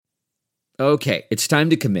Okay, it's time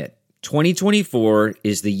to commit. 2024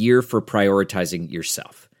 is the year for prioritizing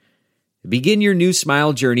yourself. Begin your new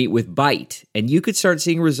smile journey with Byte, and you could start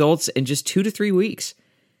seeing results in just 2 to 3 weeks.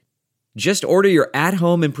 Just order your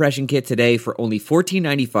at-home impression kit today for only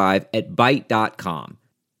 $14.95 at Byte.com.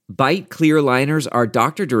 Byte clear liners are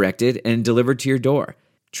doctor-directed and delivered to your door.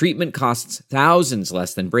 Treatment costs thousands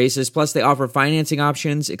less than braces, plus they offer financing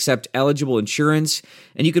options, accept eligible insurance,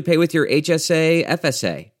 and you could pay with your HSA,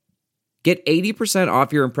 FSA. Get 80%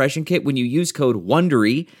 off your impression kit when you use code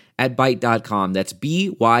WONDERY at Byte.com. That's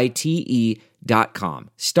BYTE.com.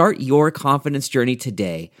 Start your confidence journey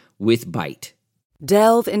today with Byte.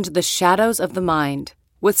 Delve into the shadows of the mind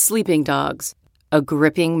with Sleeping Dogs, a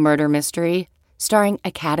gripping murder mystery starring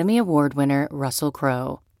Academy Award winner Russell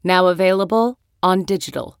Crowe. Now available on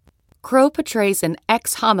digital. Crowe portrays an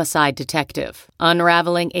ex-homicide detective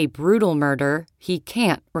unraveling a brutal murder he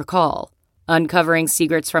can't recall. Uncovering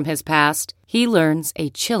secrets from his past, he learns a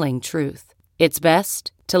chilling truth. It's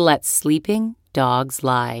best to let sleeping dogs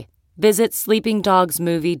lie. Visit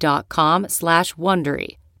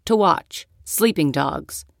sleepingdogsmovie.com/Wondery to watch Sleeping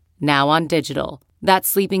Dogs, now on digital.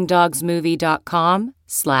 That's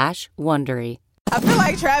sleepingdogsmovie.com/Wondery. I feel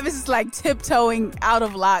like Travis is like tiptoeing out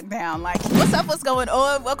of lockdown. Like, what's up? What's going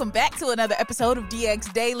on? Welcome back to another episode of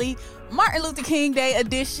DX Daily, Martin Luther King Day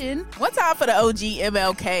edition. One time for the OG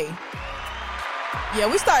MLK. Yeah,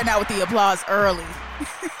 we starting out with the applause early.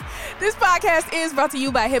 This podcast is brought to you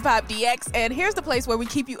by Hip Hop DX, and here's the place where we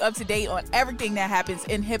keep you up to date on everything that happens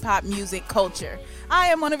in hip hop music culture. I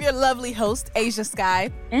am one of your lovely hosts, Asia Sky.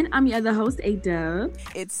 And I'm your other host, A-Dub.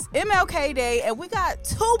 It's MLK Day, and we got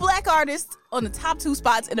 2 black artists on the top 2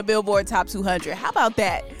 spots in the Billboard Top 200. How about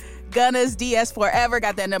that? Gunna's DS Forever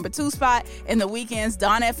got that number 2 spot, and The Weeknd's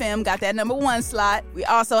Dawn FM got that number 1 slot. We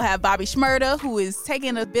also have Bobby Shmurda, who is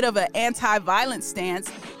taking a bit of an anti-violence stance.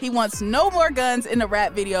 He wants no more guns in the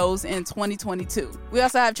rap videos in 2022. We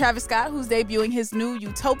also have Travis Scott, who's debuting his new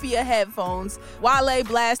Utopia headphones. Wale,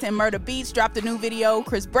 Blast, and Murder Beats dropped a new video.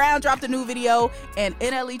 Chris Brown dropped a new video, and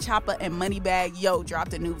NLE Choppa and Moneybagg Yo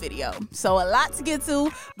dropped a new video. So a lot to get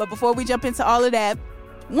to, but before we jump into all of that,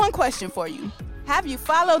 one question for you. Have you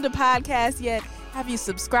followed the podcast yet? Have you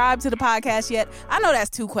subscribed to the podcast yet? I know that's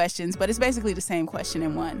 2 questions, but it's basically the same question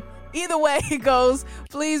in one. Either way it goes,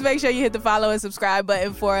 please make sure you hit the follow and subscribe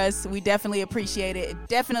button for us. We definitely appreciate it. It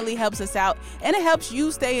definitely helps us out, and it helps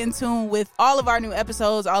you stay in tune with all of our new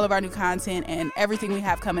episodes, all of our new content, and everything we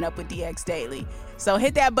have coming up with DX Daily. So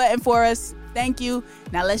hit that button for us. Thank you.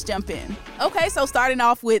 Now let's jump in. Okay, so starting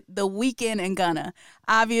off with The Weeknd and Gunna.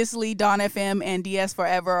 Obviously, Dawn FM and DS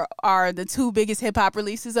Forever are the 2 biggest hip-hop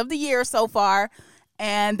releases of the year so far,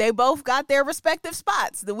 and they both got their respective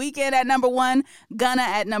spots. The Weeknd at number 1, Gunna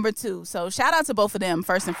at number 2. So shout out to both of them,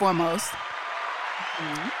 first and foremost.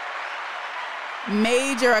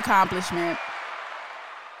 Major accomplishment.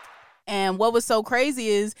 And what was so crazy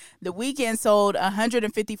is The Weeknd sold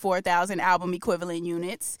 154,000 album equivalent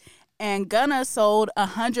units, and Gunna sold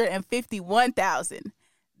 151,000.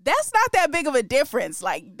 That's not that big of a difference.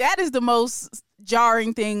 Like, that is the most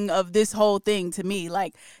jarring thing of this whole thing to me.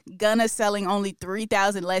 Like, Gunna selling only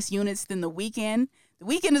 3,000 less units than The Weeknd. The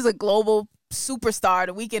Weeknd is a global superstar.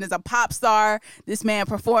 The Weeknd is a pop star. This man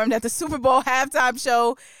performed at the Super Bowl halftime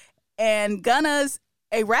show, and Gunna's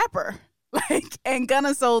a rapper. And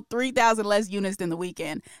Gunna sold 3,000 less units than The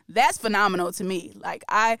Weeknd. That's phenomenal to me. Like,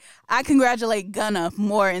 I congratulate Gunna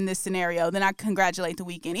more in this scenario than I congratulate The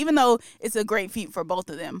Weeknd, even though it's a great feat for both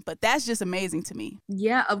of them. But that's just amazing to me.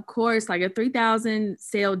 Yeah, of course. Like, a 3,000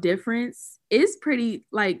 sale difference is pretty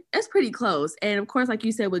close. And of course, like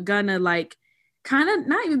you said, with Gunna, like, kind of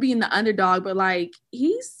not even being the underdog, but like,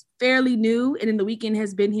 he's fairly new, and then The Weeknd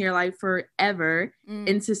has been here like forever.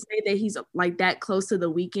 And to say that he's like that close to The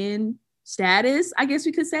Weeknd status, I guess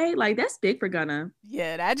we could say, like, that's big for Gunna.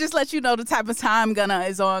 Yeah, that just lets you know the type of time Gunna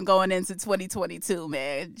is on going into 2022,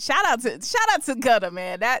 man. Shout out to Gunna,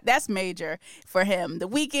 man. That's major for him. The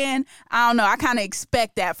Weeknd, I don't know, I kind of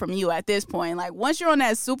expect that from you at this point. Like, once you're on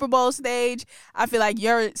that Super Bowl stage, I feel like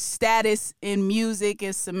your status in music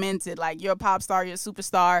is cemented. Like, you're a pop star, you're a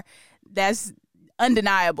superstar. That's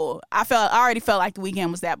undeniable. I already felt like The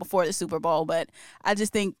Weeknd was that before the Super Bowl, but I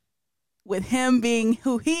just think with him being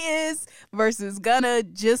who he is versus Gunna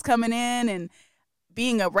just coming in and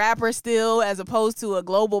being a rapper still as opposed to a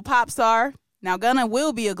global pop star. Now, Gunna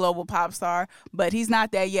will be a global pop star, but he's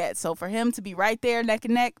not there yet. So for him to be right there neck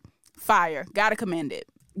and neck, fire. Gotta commend it.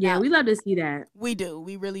 Yeah, we love to see that. We do.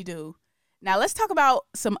 We really do. Now, let's talk about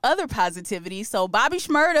some other positivity. So Bobby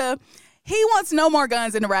Shmurda, He wants no more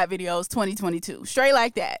guns in the rap videos 2022. Straight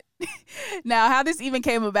like that. Now, how this even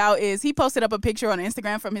came about is he posted up a picture on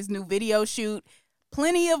Instagram from his new video shoot.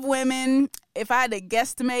 Plenty of women. If I had to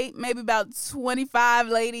guesstimate, maybe about 25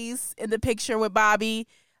 ladies in the picture with Bobby.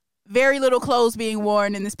 Very little clothes being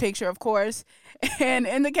worn in this picture, of course. And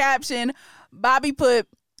in the caption, Bobby put,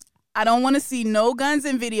 "I don't want to see no guns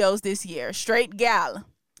in videos this year. Straight gal."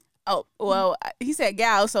 Oh, well, he said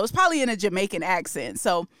gal, so it's probably in a Jamaican accent.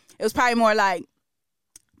 So it was probably more like,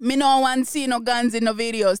 "Me no want to see no guns in no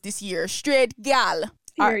videos this year. Straight gal."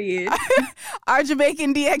 Period. Our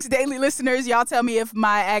Jamaican DX Daily listeners, y'all tell me if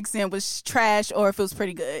my accent was trash or if it was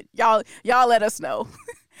pretty good. Y'all let us know.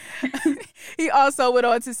 He also went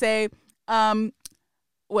on to say, well,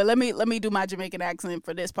 let me do my Jamaican accent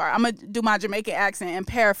for this part. I'm going to do my Jamaican accent and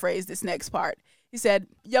paraphrase this next part. He said,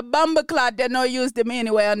 "Your bumper clot, they no use them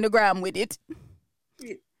anyway on the ground with it."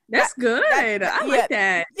 That's good. I like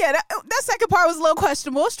that. Yeah, that second part was a little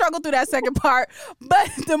questionable. Struggled through that second part. But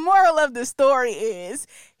the moral of the story is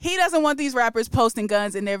he doesn't want these rappers posting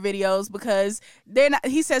guns in their videos because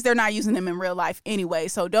he says they're not using them in real life anyway.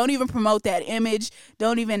 So don't even promote that image.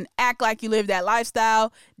 Don't even act like you live that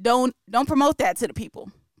lifestyle. Don't promote that to the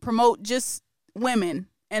people. Promote just women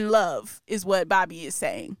and love is what Bobby is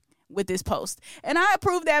saying with this post. And I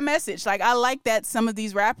approve that message. Like, I like that some of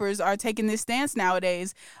these rappers are taking this stance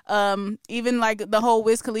nowadays. Even like the whole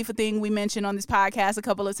Wiz Khalifa thing we mentioned on this podcast a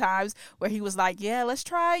couple of times, where he was like, yeah, let's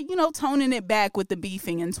try, toning it back with the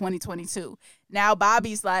beefing in 2022. Now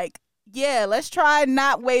Bobby's like, yeah, let's try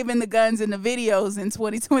not waving the guns in the videos in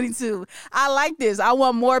 2022. I like this. I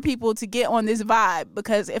want more people to get on this vibe,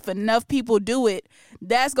 because if enough people do it,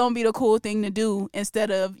 that's going to be the cool thing to do,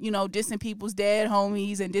 instead of, dissing people's dead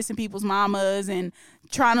homies and dissing people's mamas and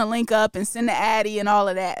trying to link up and send the addy and all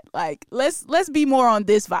of that. Like, let's be more on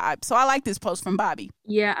this vibe. So I like this post from Bobby.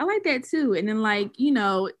 Yeah, I like that too. And then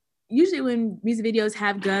usually when music videos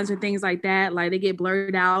have guns or things like that, like they get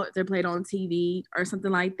blurred out if they're played on TV or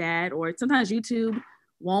something like that. Or sometimes YouTube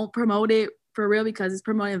won't promote it for real because it's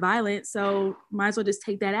promoting violence. So might as well just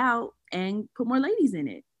take that out and put more ladies in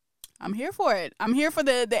it. I'm here for it. I'm here for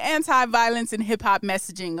the anti-violence and hip-hop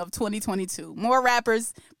messaging of 2022. More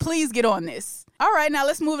rappers, please get on this. All right, now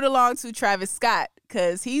let's move it along to Travis Scott,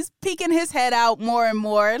 because he's peeking his head out more and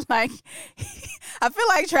more. Like, I feel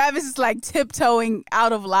like Travis is like tiptoeing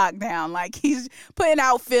out of lockdown. Like, he's putting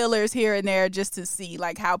out fillers here and there just to see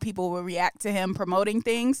like how people will react to him promoting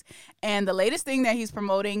things. And the latest thing that he's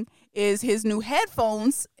promoting is his new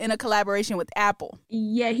headphones in a collaboration with Apple.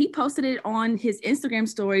 Yeah, he posted it on his Instagram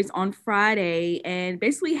stories on Friday and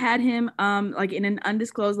basically had him like in an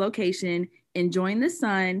undisclosed location enjoying the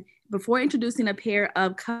sun before introducing a pair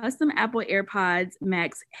of custom Apple AirPods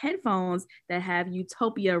Max headphones that have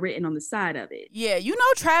Utopia written on the side of it. Yeah,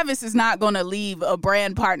 Travis is not going to leave a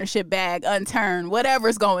brand partnership bag unturned,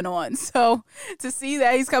 whatever's going on. So to see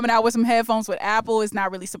that he's coming out with some headphones with Apple is not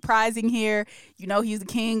really surprising here. He's the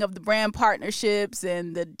king of the brand partnerships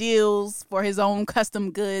and the deals for his own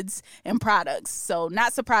custom goods and products. So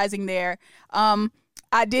not surprising there. I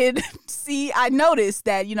noticed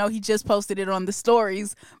that, he just posted it on the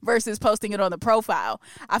stories versus posting it on the profile.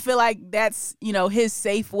 I feel like that's, his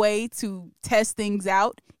safe way to test things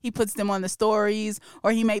out. He puts them on the stories,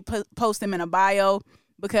 or he may post them in a bio,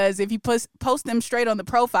 because if you post them straight on the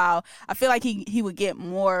profile, I feel like he would get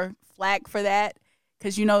more flack for that.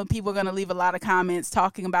 Because, people are going to leave a lot of comments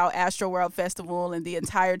talking about Astroworld Festival and the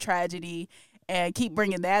entire tragedy and keep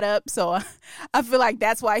bringing that up. So I feel like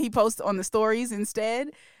that's why he posts on the stories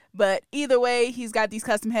instead. But either way, he's got these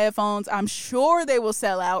custom headphones. I'm sure they will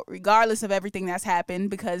sell out regardless of everything that's happened,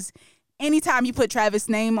 because anytime you put Travis'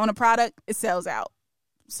 name on a product, it sells out.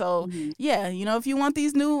 So, yeah, if you want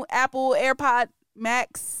these new Apple AirPod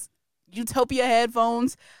Max Utopia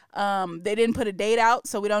headphones, they didn't put a date out,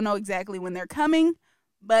 so we don't know exactly when they're coming,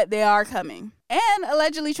 but they are coming. And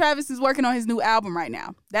allegedly, Travis is working on his new album right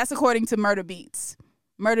now. That's according to Murder Beats.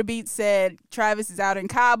 Murder Beats said Travis is out in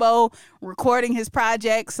Cabo recording his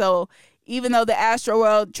project. So even though the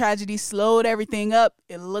Astroworld tragedy slowed everything up,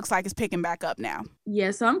 it looks like it's picking back up now.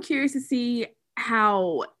 Yeah, so I'm curious to see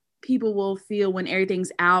how people will feel when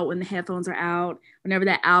everything's out, when the headphones are out, whenever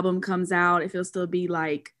that album comes out, if it'll still be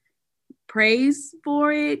like praise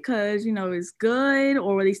for it because it's good,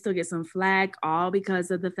 or will they still get some flack all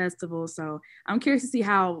because of the festival? So I'm curious to see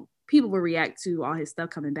how people will react to all his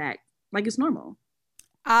stuff coming back like it's normal.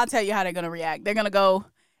 I'll tell you how they're going to react. They're going to go,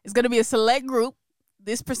 it's going to be a select group.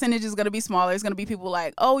 This percentage is going to be smaller. It's going to be people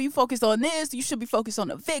like, oh, you focused on this. You should be focused on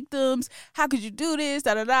the victims. How could you do this?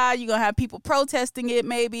 Da, da, da. You're going to have people protesting it,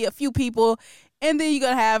 maybe a few people. And then you're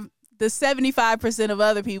going to have the 75% of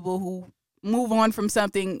other people who move on from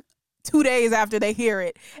something 2 days after they hear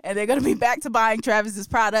it, and they're going to be back to buying Travis's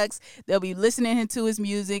products. They'll be listening to his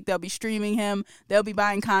music. They'll be streaming him. They'll be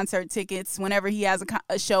buying concert tickets whenever he has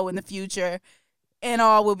a show in the future, and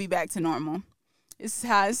all will be back to normal. It's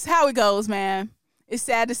how it goes, man. It's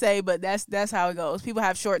sad to say, but that's how it goes. People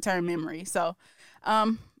have short-term memory. So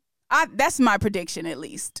that's my prediction, at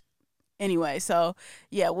least. Anyway, so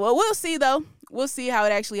yeah, well, we'll see though. We'll see how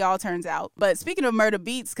it actually all turns out. But speaking of Murda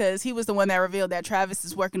Beatz, because he was the one that revealed that Travis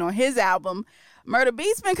is working on his album, Murda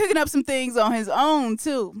Beatz been cooking up some things on his own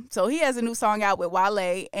too. So he has a new song out with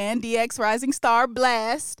Wale and DX Rising Star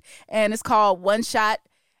Blast, and it's called One Shot.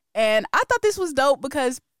 And I thought this was dope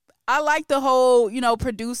because I like the whole,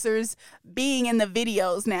 producers being in the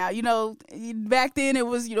videos now. Back then it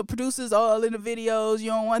was, producers all in the videos.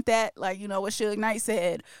 You don't want that, like, what Suge Knight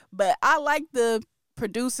said. But I like the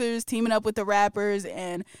producers teaming up with the rappers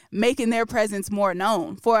and making their presence more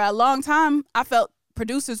known. For a long time, I felt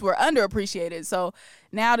producers were underappreciated. So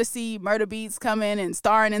now to see Murda Beatz come in and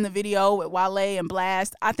starring in the video with Wale and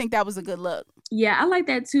Blast, I think that was a good look. Yeah, I like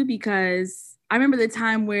that too, because I remember the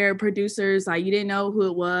time where producers, like, you didn't know who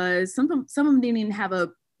it was. Some of them didn't even have a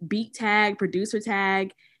beat tag, producer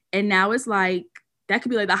tag. And now it's like, that could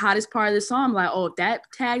be like the hottest part of the song. Like, oh, if that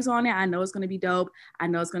tag's on it, I know it's going to be dope. I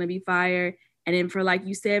know it's going to be fire. And then for, like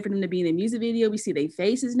you said, for them to be in the music video, we see their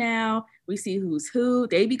faces now. We see who's who.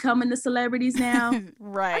 They becoming the celebrities now.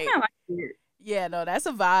 Right. I kind of like it. Yeah, no, that's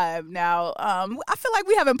a vibe. Now, I feel like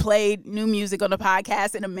we haven't played new music on the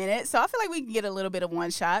podcast in a minute, so I feel like we can get a little bit of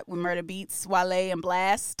One Shot with Murda Beatz, Wale, and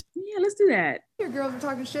Blast. Yeah, let's do that. Your girls are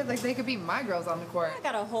talking shit like they could be my girls on the court. I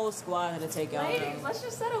got a whole squad to take out. Ladies, let's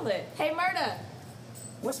just settle it. Hey, Murda,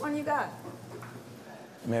 which one you got?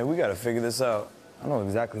 Man, we gotta figure this out. I know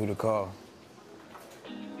exactly who to call.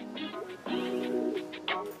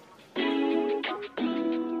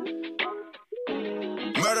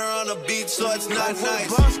 Murder on the beat, so it's not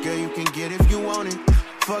nice. Boss, girl, you can get if you want it.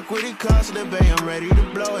 Fuck with it, constantly, babe, I'm ready to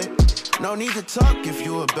blow it. No need to talk if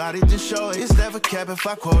you about it, just show it. It's never cap if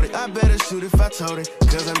I quote it. I better shoot if I told it.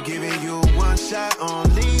 Cause I'm giving you one shot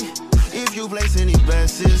only. If you place any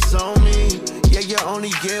bets, it's on me. Yeah, you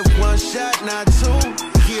only get one shot, not two.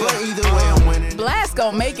 Yeah. But either way, I'm winning. Blast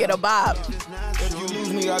gon' make it a bop. If you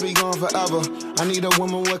lose me, I'll be gone forever. I need a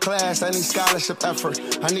woman with class, I need scholarship effort.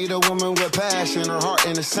 I need a woman with passion, her heart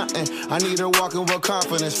into something. I need her walking with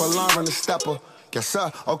confidence for Lauren to stepper. Yes,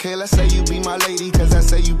 sir. Okay, let's say you be my lady, cause I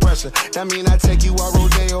say you pressure. That mean I take you out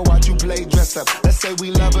rodeo, watch you play dress up. Let's say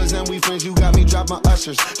we lovers and we friends, you got me drop my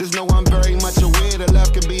ushers. Just know I'm very much aware that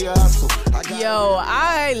love can be a hustle. Yo,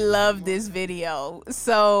 I love this video.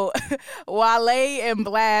 So, Wale and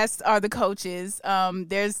Blast are the coaches.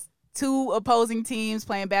 There's two opposing teams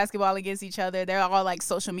playing basketball against each other. They're all like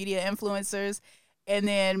social media influencers. And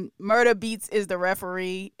then Murda Beatz is the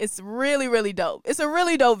referee. It's really, really dope. It's a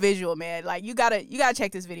really dope visual, man. Like, you gotta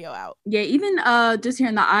check this video out. Yeah, even just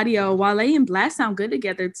hearing the audio, Wale and Blast sound good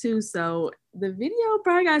together too. So the video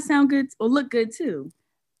probably gotta sound good or look good too.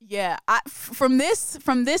 Yeah, from this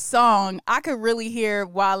song, I could really hear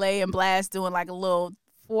Wale and Blast doing like a little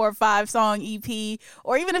 4 or 5 song EP,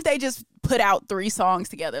 or even if they just put out 3 songs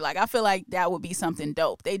together. Like, I feel like that would be something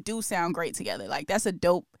dope. They do sound great together. Like, that's a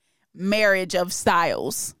dope marriage of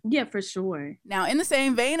styles. Yeah, for sure. Now, in the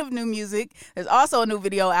same vein of new music, there's also a new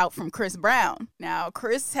video out from Chris Brown. Now,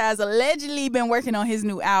 Chris has allegedly been working on his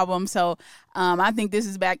new album, so I think this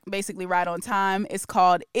is basically right on time. It's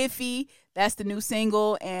called Iffy. That's the new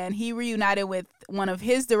single, and he reunited with one of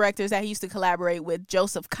his directors that he used to collaborate with,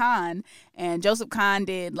 Joseph Kahn. And Joseph Kahn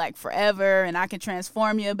did like Forever and I Can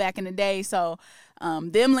Transform You back in the day, so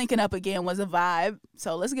them linking up again was a vibe.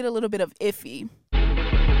 So let's get a little bit of Iffy.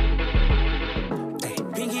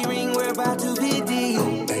 Pinky ring, we're about to be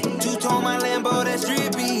deep. Two-tone my Lambo, that's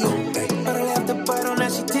drippy. But I left the bottle, now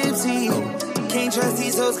she tipsy. Can't trust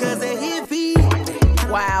these hoes cause they're hippie.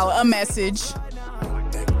 Wow, a message.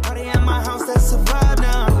 Party at my house, that's a vibe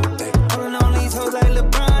now. Holding on these hoes like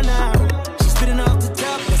LeBron now. She's spitting off the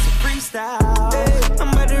top, that's a freestyle. Hey, I'm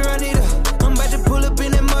about to run it up. I'm about to pull up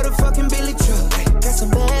in that motherfucking Billy truck. Hey, got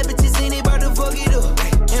some bad bitches in it, about to fuck it up.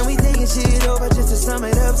 Hey, and we taking shit over just to sum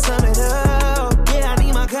it up, sum it up. Yeah, I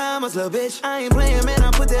need my commas, little bitch. I ain't playing, man,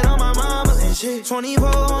 I put that on my mama and shit. 24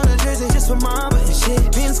 on the jersey just for mama and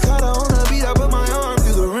shit. Vince Carter on the beat, I put my arm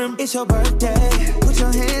through the rim. It's your birthday, put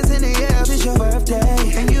your hands in the air, it's your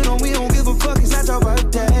birthday. And you know we don't give a fuck, it's not your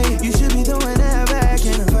birthday. You should be doing that back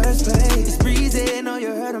in the first place. It's breezy, know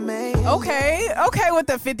you heard of me. Okay,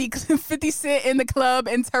 with the 50 Cent in the club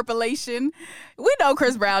interpolation. We know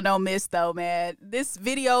Chris Brown don't miss, though, man. This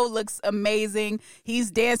video looks amazing. He's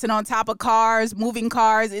dancing on top of cars, moving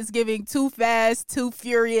cars. It's giving Too Fast, Too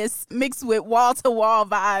Furious, mixed with wall-to-wall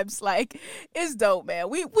vibes. Like, it's dope, man.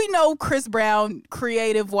 We know Chris Brown,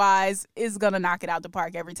 creative-wise, is going to knock it out the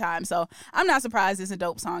park every time. So I'm not surprised it's a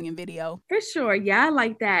dope song and video. For sure. Yeah, I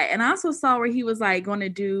like that. And I also saw where he was like going to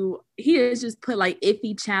do, he has just put like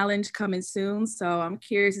Iffy Challenge coming soon. So I'm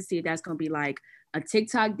curious to see if that's going to be like a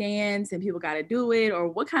TikTok dance and people got to do it, or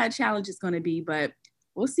what kind of challenge it's going to be. But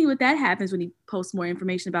we'll see what that happens when he posts more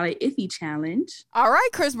information about an Iffy Challenge. All right,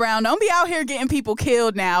 Chris Brown, don't be out here getting people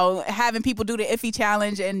killed now, having people do the Iffy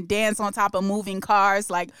Challenge and dance on top of moving cars.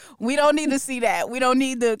 Like, we don't need to see that. We don't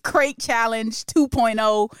need the Crate Challenge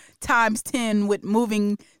 2.0 times 10 with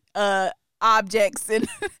moving objects and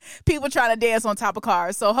people trying to dance on top of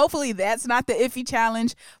cars. So hopefully that's not the Iffy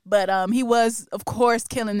Challenge, but he was, of course,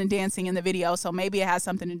 killing the dancing in the video, so maybe it has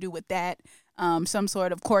something to do with that, some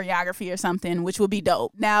sort of choreography or something, which would be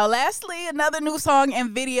dope. Now, lastly, another new song and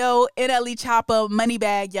video, NLE Choppa,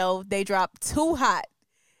 Moneybagg Yo. They dropped Too Hot.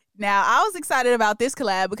 Now, I was excited about this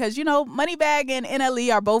collab because, you know, Moneybagg and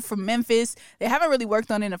NLE are both from Memphis. They haven't really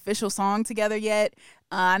worked on an official song together yet.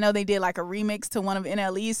 I know they did like a remix to one of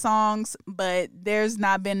NLE's songs, but there's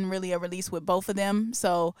not been really a release with both of them.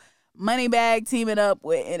 So Moneybagg teaming up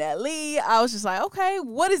with NLE, I was just like, okay,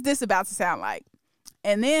 what is this about to sound like?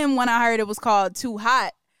 And then when I heard it was called Too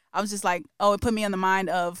Hot, I was just like, oh, it put me in the mind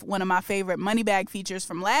of one of my favorite Moneybagg features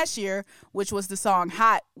from last year, which was the song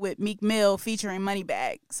Hot with Meek Mill featuring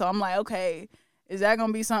Moneybagg. So I'm like, okay, is that going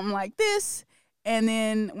to be something like this? And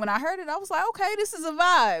then when I heard it, I was like, okay, this is a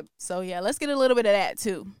vibe. So yeah, let's get a little bit of that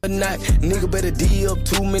too. Nigga better D up,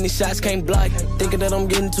 too many shots can't block. Thinking that I'm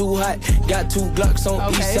getting too hot. Got 2 Glocks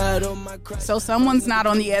on each side of my crack. So someone's not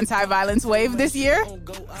on the anti-violence wave this year.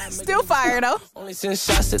 Still fire though. Only send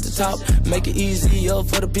shots at the top. Make it easier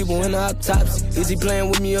for the people in the hot tops. Is he playing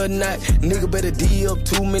with me or not? Nigga better D up,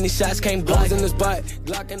 too many shots can't block. In the spot,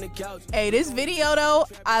 Glock in the couch. Hey, this video though,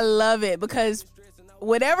 I love it because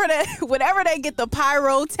whenever they get the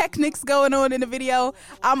pyrotechnics going on in the video,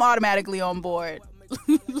 I'm automatically on board.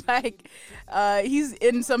 Like, he's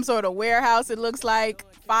in some sort of warehouse, it looks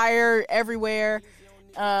like, fire everywhere.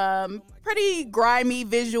 Pretty grimy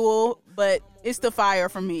visual, but it's the fire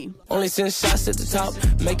for me. Only send shots at the top.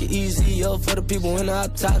 Make it easier for the people in the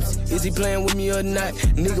hot tops. Is he playing with me or not?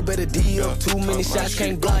 Nigga better D up. Too many shots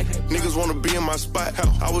can't block. Niggas wanna be in my spot.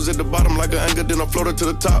 I was at the bottom like an anchor, then I floated to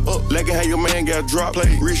the top. Like how your man got dropped.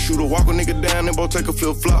 Play wrist shooter, walk a nigga down and both take a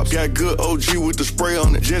flip flops. Got good OG with the spray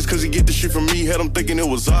on it. Just cause he get the shit from me, had him thinking it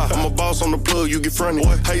was I. I'm a boss on the plug, you get fronted.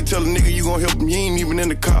 How you tell a nigga you gon' help him? You ain't even in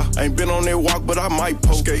the car. I ain't been on that walk, but I might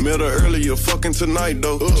poke. Met her earlier, fucking tonight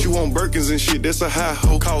though. She want Birkins and shit, that's a high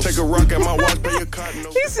hope. Take a rock at my watch, pay a cotton.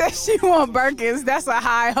 He said she want Birkins, that's a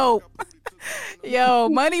high hope. Yo,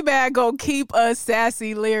 Moneybagg gon' keep a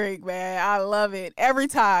sassy lyric, man. I love it. Every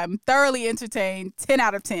time. Thoroughly entertained. 10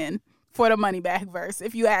 out of 10 for the Moneybagg verse,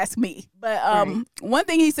 if you ask me. But one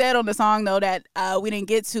thing he said on the song, though, that we didn't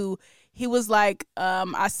get to, he was like,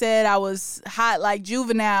 I said I was hot like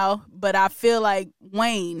Juvenile, but I feel like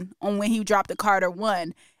Wayne on when he dropped the Carter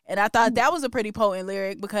 1. And I thought that was a pretty potent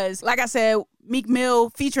lyric because, like I said, Meek Mill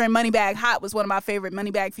featuring Moneybagg Hot was one of my favorite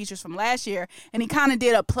Moneybagg features from last year. And he kind of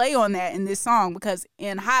did a play on that in this song because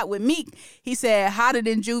in Hot with Meek, he said, hotter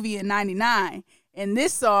than Juvie in 99. In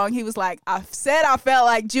this song, he was like, I said I felt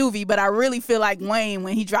like Juvie, but I really feel like Wayne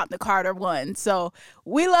when he dropped the Carter 1. So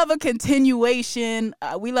we love a continuation.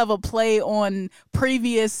 We love a play on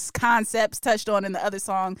previous concepts touched on in the other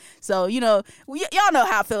song. So, you know, y'all know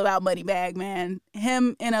how I feel about Moneybagg, man.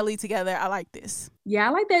 Him and NLE together, I like this. Yeah,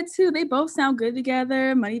 I like that too. They both sound good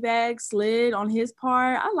together. Moneybagg slid on his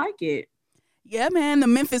part. I like it. Yeah, man, the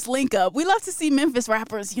Memphis link up. We love to see Memphis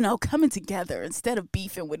rappers, you know, coming together instead of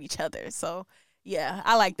beefing with each other. So yeah,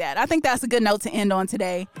 I like that. I think that's a good note to end on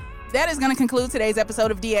today. That is going to conclude today's episode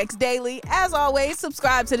of DX Daily. As always,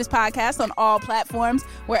 subscribe to this podcast on all platforms,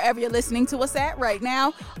 wherever you're listening to us at right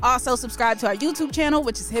now. Also, subscribe to our YouTube channel,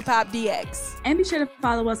 which is Hip Hop DX. And be sure to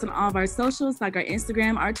follow us on all of our socials, like our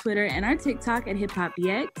Instagram, our Twitter, and our TikTok at Hip Hop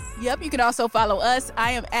DX. Yep, you can also follow us.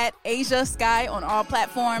 I am at Asia Sky on all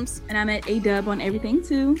platforms. And I'm at A-Dub on everything,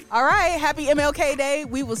 too. All right, happy MLK Day.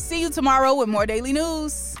 We will see you tomorrow with more daily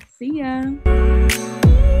news. See ya.